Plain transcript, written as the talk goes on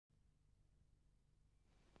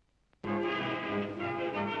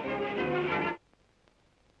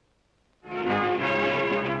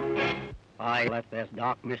Aye, unless there's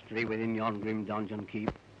dark mystery within yon grim donjon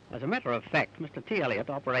keep. As a matter of fact, Mr. T. Elliot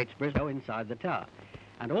operates Brisbane inside the tower,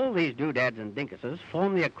 and all these doodads and dinkuses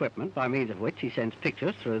form the equipment by means of which he sends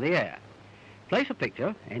pictures through the air. Place a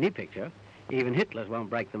picture, any picture, even Hitler's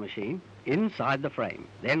won't break the machine, inside the frame,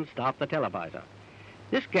 then start the televisor.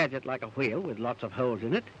 This gadget, like a wheel with lots of holes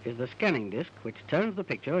in it, is the scanning disc which turns the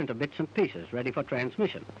picture into bits and pieces ready for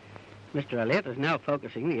transmission. Mr. Elliot is now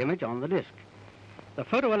focusing the image on the disc. The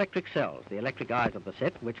photoelectric cells, the electric eyes of the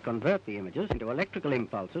set, which convert the images into electrical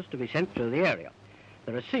impulses to be sent through the area.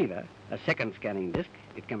 The receiver, a second scanning disc,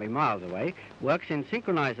 it can be miles away, works in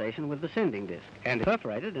synchronization with the sending disc and is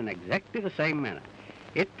perforated in exactly the same manner.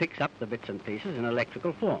 It picks up the bits and pieces in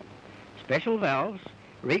electrical form. Special valves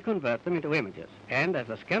reconvert them into images, and as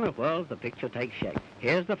the scanner whirls, the picture takes shape.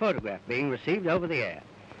 Here's the photograph being received over the air.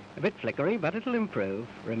 A bit flickery, but it'll improve.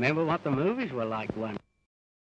 Remember what the movies were like once.